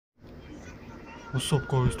What's up,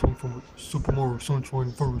 guys? Tom from Super Mario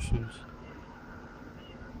Sunshine Versus.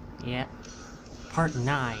 Yeah, part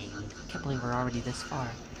 9. Can't believe we're already this far.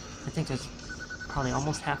 I think there's probably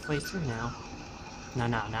almost halfway through now. No.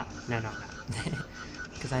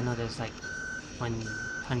 Because I know there's like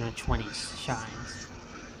 120 shines.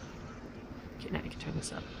 Okay, now I can turn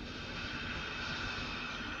this up.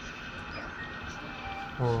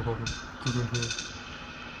 Alright, get in here.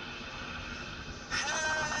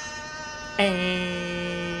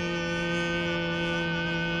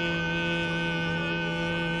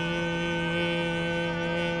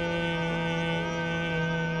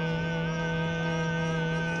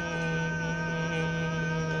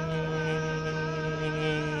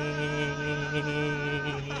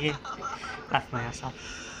 Laugh my ass off.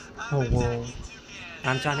 Oh, wow.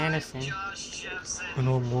 I'm John Anderson. And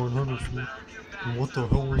I'm Lauren Henderson. And what the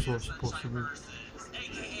hell was that supposed to be?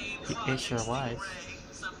 It sure was.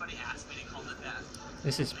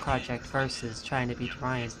 This is Project Versus, trying to beat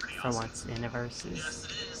Ryan for once in a Versus.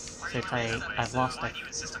 Since I've lost a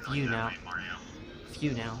few now.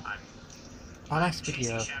 Our last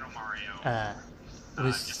video,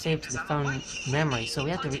 was saved to the phone memory, so we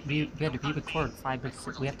had to re-record 5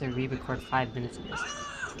 minutes. We have to re-record 5 minutes of this.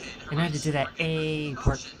 And I had to do that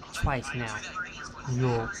port twice now.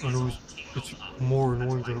 Yeah, and it's more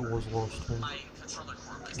annoying than it was last time.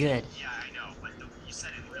 Good. Yeah, I know, but you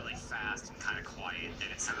said it really fast and kind of quiet,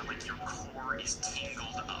 and it sounded like your core is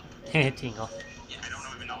tingled up. Tingle. I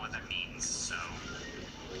don't even know what that means, so...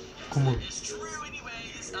 Come on.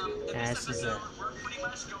 Yeah, this is a...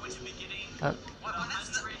 Oh.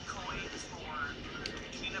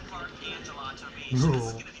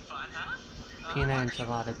 Yeah. Peanut and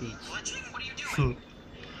Gelato Beach. Shit.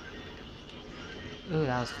 Ooh,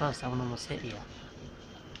 that was close. That one almost hit you.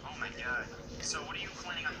 Oh my god. So what are you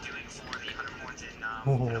planning on doing for the 100 points in,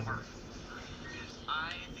 Oh. Park?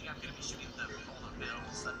 I think I'm gonna be shooting the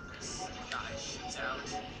bills that this guy shoots out.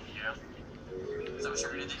 Yeah. Is that what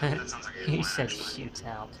you're gonna do? That sounds like a good He plan, said actually. shoots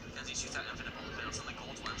out. Because he shoots out infinite bullet bills, and the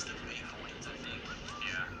gold ones give you 8 coins, I think.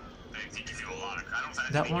 Yeah. They give you a lot of... I don't think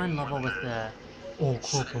That one level with the... Oh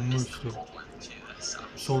crap, I missed it.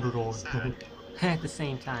 So did I. at the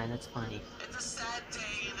same time, that's funny. It's a sad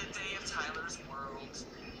day in the day of Tyler's world.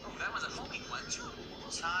 Oh, that was a homing one, too.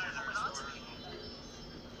 Tyler's world.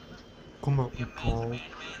 Come at me, Paul.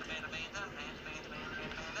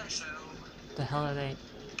 The hell are they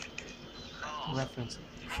referencing?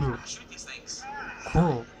 Shit. Shoot these things.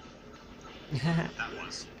 Crap. That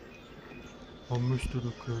was. I missed it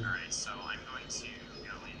again. Alright, so I'm going to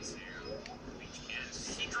go into Weekend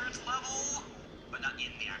Secret level, but not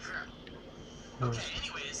in the actual. Okay,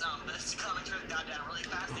 anyways, this comic turned down really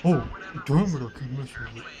fast. Oh, damn it, I keep missing it.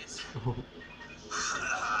 Anyways, Oh,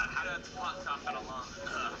 how did the plot come along?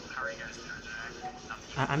 How are you guys doing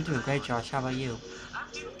today? I'm doing great, Josh. How about you? I'm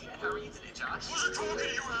doing good. How are you today, Josh? Was it talking to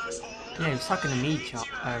you, asshole? Yeah, he was talking to me,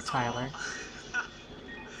 Tyler.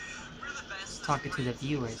 We're the best. Talking to the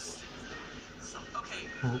viewers. Okay,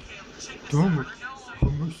 oh, check this damn out. it, You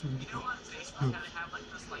I'm missing it. know on Facebook how they have like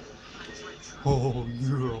this like Oh,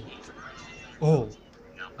 yeah. Oh,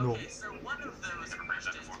 no. Okay, so one of those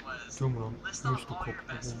questions was Damn it, I list off missed a all couple your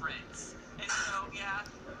best of them. friends. And so yeah,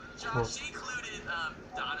 Josh Oh. she included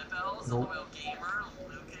Donabelle, Nope. Loyal Gamer,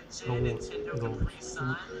 Luca J, No, Nintendo no. Capri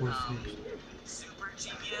Sun, What's this? Super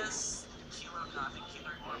Genius, Kilo Nothing,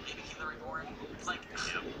 Killer or maybe Killer Reborn. Like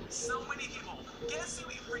so many people. Guess who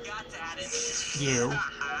we forgot to add in? You. The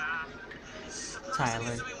person Tyler.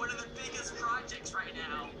 who's doing one of the biggest projects right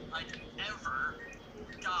now, like ever.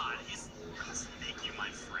 God, he doesn't make you my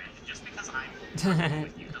friend. Just because I'm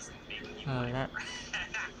with you doesn't make you my friend.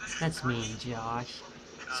 That's mean, Josh.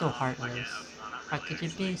 So heartless. How could you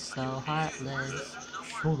be so heartless?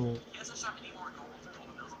 Shut up. He hasn't shot any more gold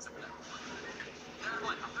bills except for that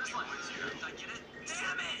one. There's one. Did I get it?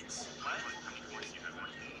 Damn it! What? How many points do you have?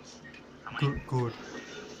 48. How many? Good.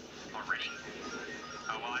 Already?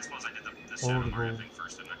 Oh, well, I suppose I did the Oh, Shadow no. Mario thing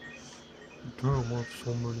first, didn't I? Damn, I have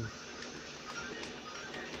so many.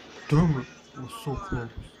 Damn it, I was so close.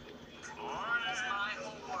 That's my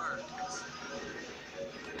homework.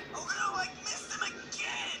 Oh no, I missed him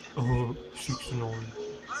again! 69. Are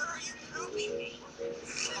you pooping me?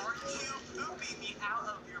 Are you pooping me out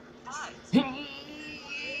of your butt? No,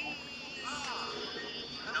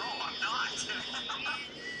 I'm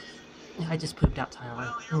not. I just pooped out Tyler.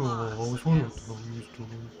 Well, you're Oh, I lost. was wondering what he was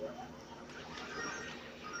doing.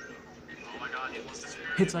 Oh my god, it was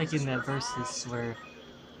It's like in that Versus where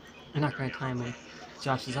I'm not gonna time when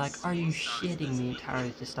Josh is like, "Are you shitting me?" Tyler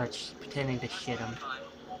just starts pretending to shit him.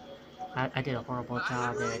 I did a horrible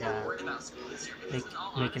job I'm at not worried about school this year because in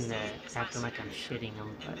all making the honesty, it's my acting like I'm senior year. shitting them,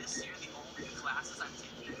 And but this year, the only classes I'm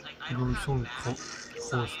taking, like, I don't You have sound math,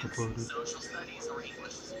 science, constipated. social studies, or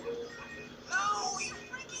English this year. No, you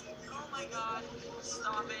freaking! Oh my god!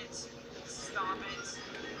 Stop it! Stop it!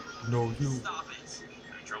 No, you. Stop it!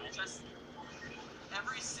 Any trouble? Just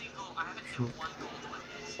every single. I haven't hit Shoot. one gold one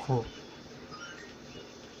yet. Crap. What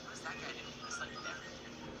is that guy doing? He's like never.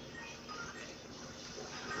 Okay.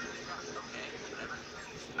 Okay. Whatever.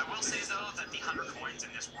 I will say though that the 100 coins in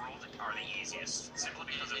this world are the easiest, simply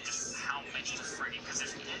because of just how many friggin'. Because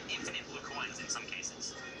there's infinite blue coins in some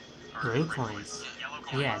cases. Or blue red coins. Yeah, yellow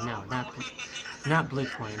coins. Yeah, no, not blue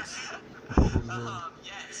coins. Oh no.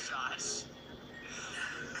 Yes, Josh.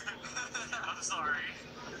 I'm sorry.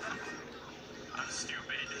 I'm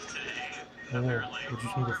stupid today. Oh, Apparently. I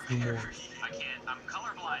just need a few more. I can't. I'm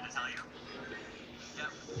colorblind, I tell you.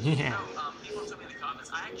 Yep. Yeah. So, people told me in the comments,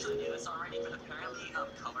 I actually knew this already, but apparently,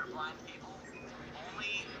 colorblind people,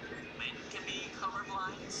 only men can be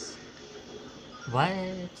colorblind. What?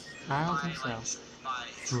 I don't think By, so. by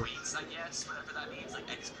Sure. traits, I guess, whatever that means, like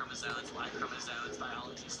X chromosomes, Y chromosomes,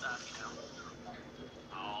 biology stuff, you know.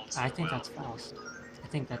 I think that's false. I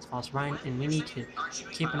think that's false, Ryan. And we need to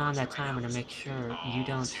keep an eye on that timer to make sure you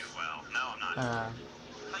don't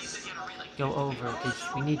go over, because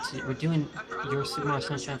we need to. We're doing your Super Mario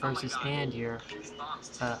Sunshine Versus and your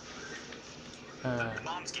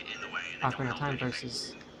Ocarina of Time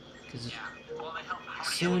Versus, because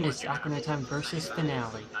soon is Ocarina of Time Versus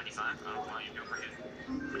finale.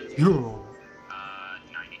 Yo.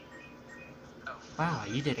 90. Wow,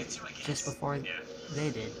 you did it just before they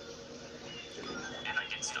did. And I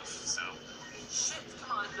did stuff, so. Shit,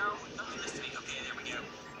 come on, no, don't do this to me. Okay, there we go.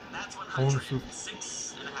 That's Honestly,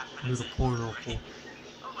 106.5 need minutes a in. pineapple.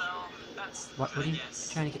 Oh well, that's What are you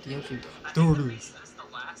trying to get the Yoshi? I There think it that is. this is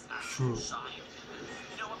the last actual Sure. shine.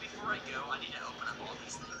 You know what, before I go, I need to open up all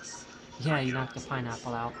these things. Yeah, you knocked the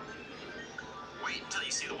pineapple out. Wait until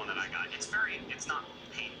you see the one that I got. It's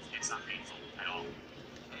not painful at all.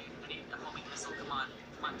 Okay, I need a homing missile. Come on,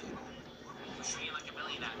 people. You're shooting like a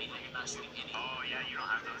million at me, and you're not shooting any. Oh yeah, you don't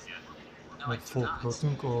have those yet. No, Oh I do fuck, not. I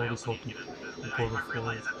think I already also got need the to get a butterfly.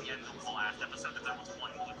 realized at the end of the last episode that there was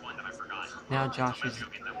one blue coin that I forgot. Now Josh is Go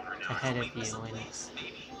get that one right now. ahead of Homing missile, you, and please,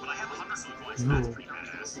 maybe. But I have 100 blue coins, so No. that's pretty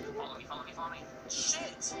badass. Follow me, follow me, follow me.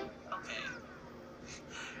 Shit! Okay.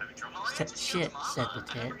 Having trouble? Mario just Shit, killed said Mama. the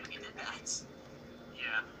I tit. never knew he did that.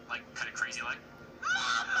 Yeah, like kind of crazy, like.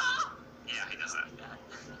 Yeah, he does that. Okay.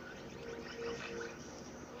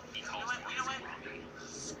 He calls you know what?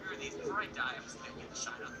 Screw these. Before I die, I'm just gonna get the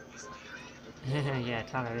shine on these later. yeah,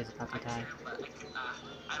 Tyler is about to die. But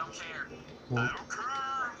I don't care. Well, I don't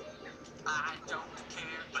care. I don't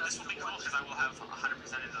care. But this will be cool because I will have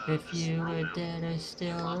 100% of the. If you were dead or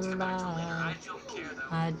still alive, I don't care.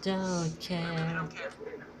 I don't I really care. don't care.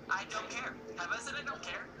 I don't care. Have I said I don't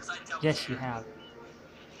care? Because I don't Yes, care. you have.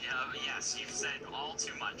 Yeah, yes, you've said all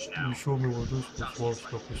too much now. you showed me what this was last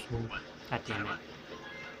episode. God damn it.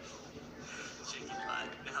 Chicken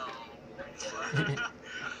butt, no.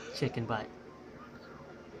 Chicken butt.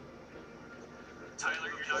 Tyler,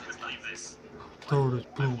 you're not gonna believe this. There it is,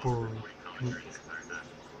 blueberry. Really?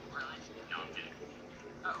 No, I'm kidding.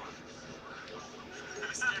 Oh. I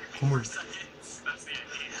was there Come for on. seconds. That's the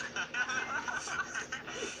idea.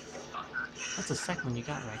 Fucker. That's the second one you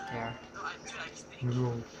got right there. No, dude, I just think.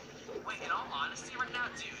 Yo. Wait, in all honesty, right now,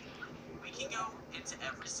 dude, we can go into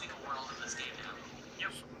every single world in this game now.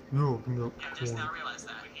 Yep. Yo, give me Yeah, that just coin. now realized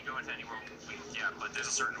that. We can go into any world. Yeah, but there's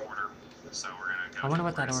a certain order. So we're gonna go. I wonder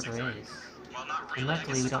what we're that gonna stick order to it. is. Well, not really. And I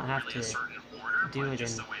luckily guess we it's don't not have really a to certain order, do but it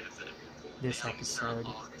just in the way that this things are episode.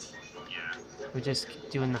 unlocked. Yeah. We're just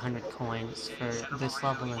doing the 100 coins for this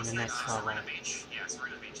level and the next level. Serena Beach? Yeah,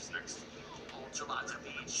 Serena Beach is next. Old Gelato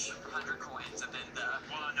Beach, 100 coins, and then the.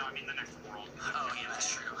 Well, no, I mean the next world. Oh, yeah,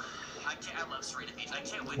 that's true. I love Serena Beach. I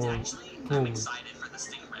can't wait to Well, actually. I'm cool. excited for the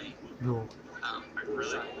Stingray. Yo.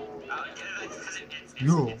 Really? Yeah, because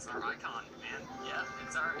it's our icon, man. Yeah,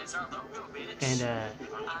 it's our logo, bitch. And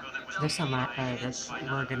Our logo that was there's some made that by we're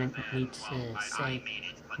none gonna other than- need to well, I say made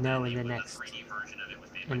it, but no then in the the next 3D version of it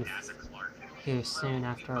was made by in NASA Clark. here soon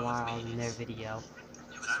after a while in their video.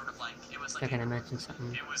 It was sort of like They're gonna mention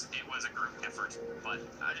something. it was a group effort, but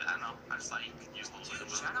I don't know. I just thought you could use a little bit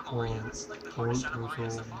of Shadow Mario, It's like the I hardest like Shadow Mario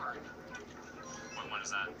so those, far. What one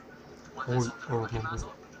is that? One I that's like- on the I rocket remember.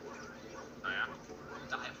 nozzle? Oh yeah?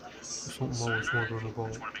 Die, please. Something I was wondering I about.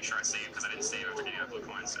 just want to make sure I save because I didn't save after getting that blue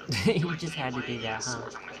coin, so. You just had to do that, huh?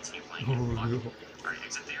 I'm gonna continue playing Oh, it. yeah. Alright,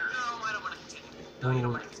 exit there. No, I don't want to continue. No, What you don't do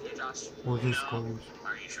want to continue, Josh. Where this No. goes.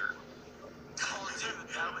 Are you sure? Oh, dude,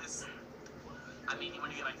 that was. I'm mean,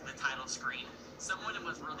 when you get back to the title screen, someone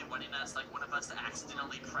was really wanting us, like one of us, to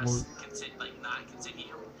accidentally press like not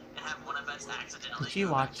continue, and have one of us accidentally. Did you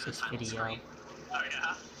go back watch to the this title video? screen. Oh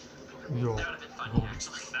yeah. Yeah. That would have been funny,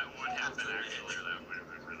 actually. That would happen, actually. That would have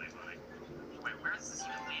been really funny. Wait, where does this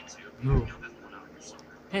even lead to? Yeah. I know this one out here somewhere.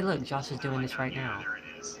 Hey, look, Josh is doing this right Yeah, now. there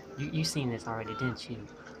it is. You seen this already, didn't you?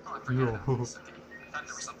 Oh, I forgot Yeah. about this. Okay. I thought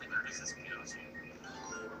there was something Where there. does this go to?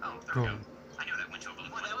 Oh, there we go. Go. I knew that went to a blue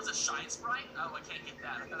Well, one. that was a shine sprite? Oh, I can't get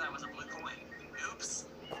that. I thought that was a blue coin. Oops.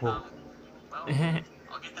 Cool. Well,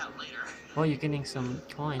 I'll get that later. Well, you're getting some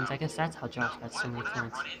coins. I guess that's how Josh got so many What did I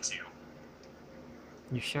coins. run into?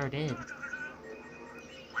 You sure did.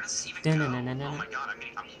 Where does this even Dun-dun-dun-dun-dun. go? Oh my god,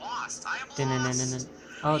 I'm lost. I am Dun-dun-dun-dun-dun. lost.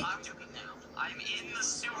 Oh, I'm doing now. I'm in the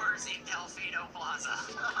sewers in Delfino Plaza.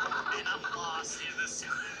 And I'm lost in the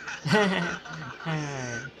sewers.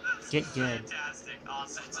 get good. Fantastic.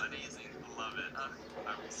 Awesome. That's amazing. Love it.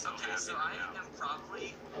 I'm so Okay, happy so right I now. am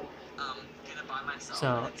probably gonna buy myself. So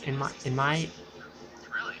a in Nintendo my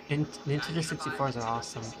Really? Nintendo 64s are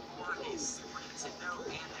awesome. a Super Nintendo,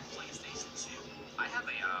 and a PlayStation 2. I have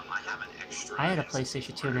an extra. I had a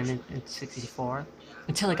PlayStation 2 and a Nintendo 64 Yeah.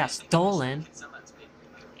 until it I got think stolen. you can sell that to me.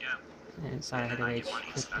 Yeah. And sorry, I had to rage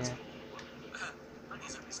quit there. Are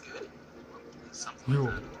these movies good? Something Yo.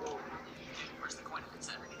 like that. Where's the coin? It's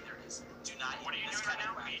there it is. Do not What are you eat this doing right kind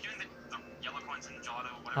now? of Are whack. you doing the yellow coins and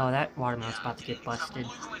gelato, whatever? Oh, that watermelon's Yeah, about to get busted.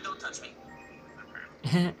 Blue coin, don't touch me.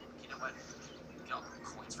 Okay. You know what? Get all the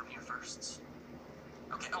coins from here first.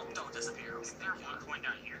 Okay, oh, don't disappear. Okay, there we One go. coin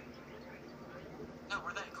down here. No,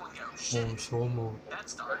 where'd that coin go? Oh, Shit. so I'm gonna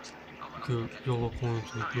That's dark. Oh, well, get okay. yellow coins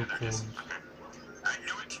and Oh, blue yeah, there it is. coins. Okay. I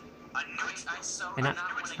knew it. I knew it. And I'm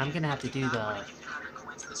not wanna I'm get- gonna have to I do not the wanna get 100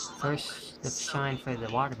 coins this level. first, the shine for the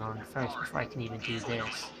watermelon first before I can even do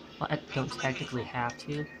this. Well, I don't technically have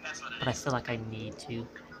to, That's what it but I is. feel like I need to.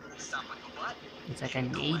 Stop with the what? It's like I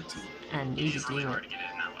need to. I need to It's really do hard it. to get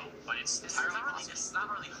it in that level, but it's It's entirely not really, possible. it's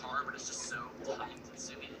not really hard, but it's just so time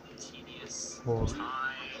consuming and tedious. Oh,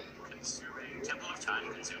 Time consuming. Temple of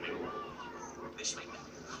time consuming. They should make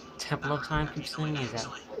that. Temple of Time consuming is that?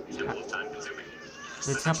 Temple of time consuming.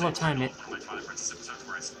 The Temple of Time. One of my Twilight Princess episodes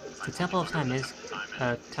where I find The Temple of Time is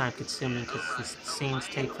time time consuming because the scenes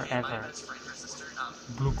take My forever. best friend, her sister,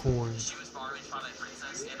 blue coins. she was borrowing Twilight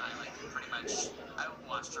Princess, and I like pretty much I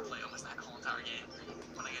watched her play almost that whole entire game.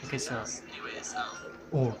 When I get to Okay, his so- house. Anyways,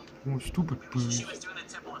 Oh, oh, stupid she please. was doing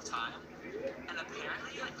the Temple of Time, and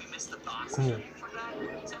apparently like we missed the boss Cool. for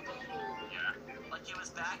that temple. Yeah. Like it was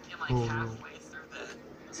back in like Oh, no. halfway through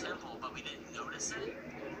the temple, but we didn't notice it.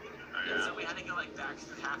 Oh, And yeah. so we had to go like back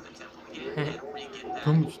through half the temple again and re-get that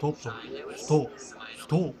Come stop them. shine. It was Stop. semi-annoying.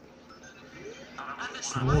 Stop. I'm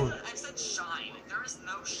just Come on. I said shine. There is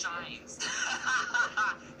no shines.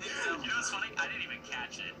 You know what's funny? I didn't even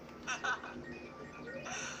catch it.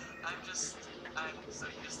 I'm so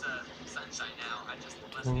used to sunshine now. I just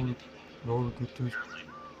Come listen on. Now get these Apparently.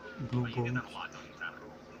 blue But you get bones. that a lot, don't you, Tyler?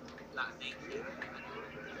 not think.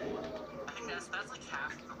 I think that's like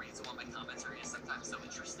half the reason why my commentary is sometimes so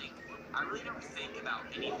interesting. I really don't think about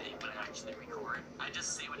anything when I actually record. I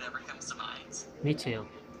just say whatever comes to mind. Me too.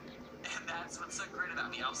 And that's what's so great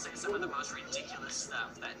about me. I'll say some of the most ridiculous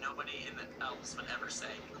stuff that nobody else would ever say.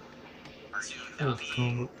 Are To you Oh, them.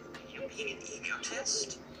 come you being an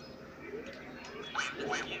egotist?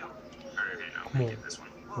 Wait. You. Okay, no, Come I on. get this one.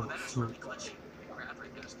 Whoa, Oh, that is shoot. really glitchy. Grab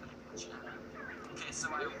right there is kind of glitchy. Okay, so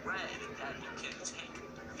I read that you can take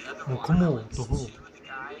the other Oh, come on, watermelons the hell? to the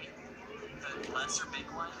guy, the lesser big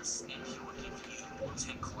ones, and he will give you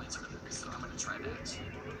 10 coins for them. So I'm gonna try that.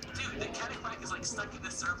 Dude, the cataquack is like stuck in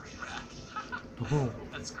the server rack. the hell?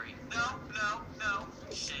 That's great. No.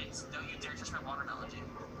 Shit. Don't you dare touch my watermelon, dude.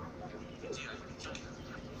 You do, I can kill you.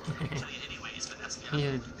 I can kill you anyways, but that's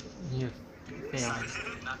beyond. You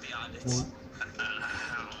failed. Not beyond it. What?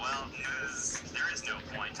 Well, there is no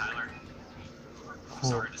point, Tyler. I'm Oh,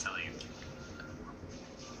 sorry to tell you.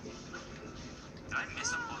 Did I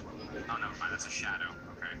miss a blue? Oh, no, fine, that's a shadow.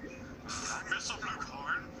 Okay. Did I miss a blue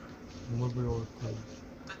card? maybe I'll come.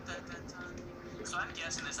 So I'm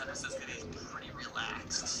guessing this episode's gonna be pretty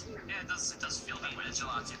relaxed. Yeah, it does feel that way. With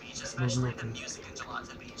Gelato Beach, especially the okay. music in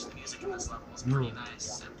Gelato Beach. The music in this level is Yeah. pretty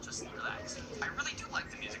nice and just relaxing. I really do like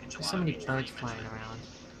the music in Gelato There's so many Beach, birds now you flying mention it. around.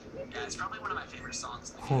 Yeah, it's probably one of my favorite songs.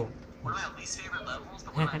 in the Oh, game. One of my least favorite levels,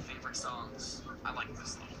 but one of my favorite songs. I like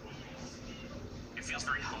this level. It feels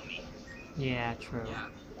very homey. Yeah, true. Yeah.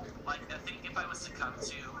 Like, I think if I was to come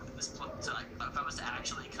to this if I was to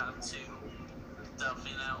actually come to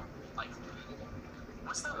Delfino, like,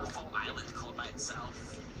 what's the full island called by itself?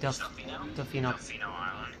 Delf- Delfino? Delfino. Delfino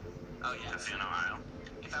Island. Oh, yeah. Delfino Isle.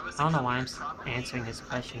 If if I was I don't to know come why here I'm properly, answering his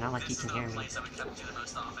question, not like he this can is hear the me. place I would come to the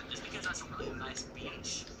most often, just because that's a really nice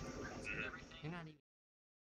beach view and everything. You're not even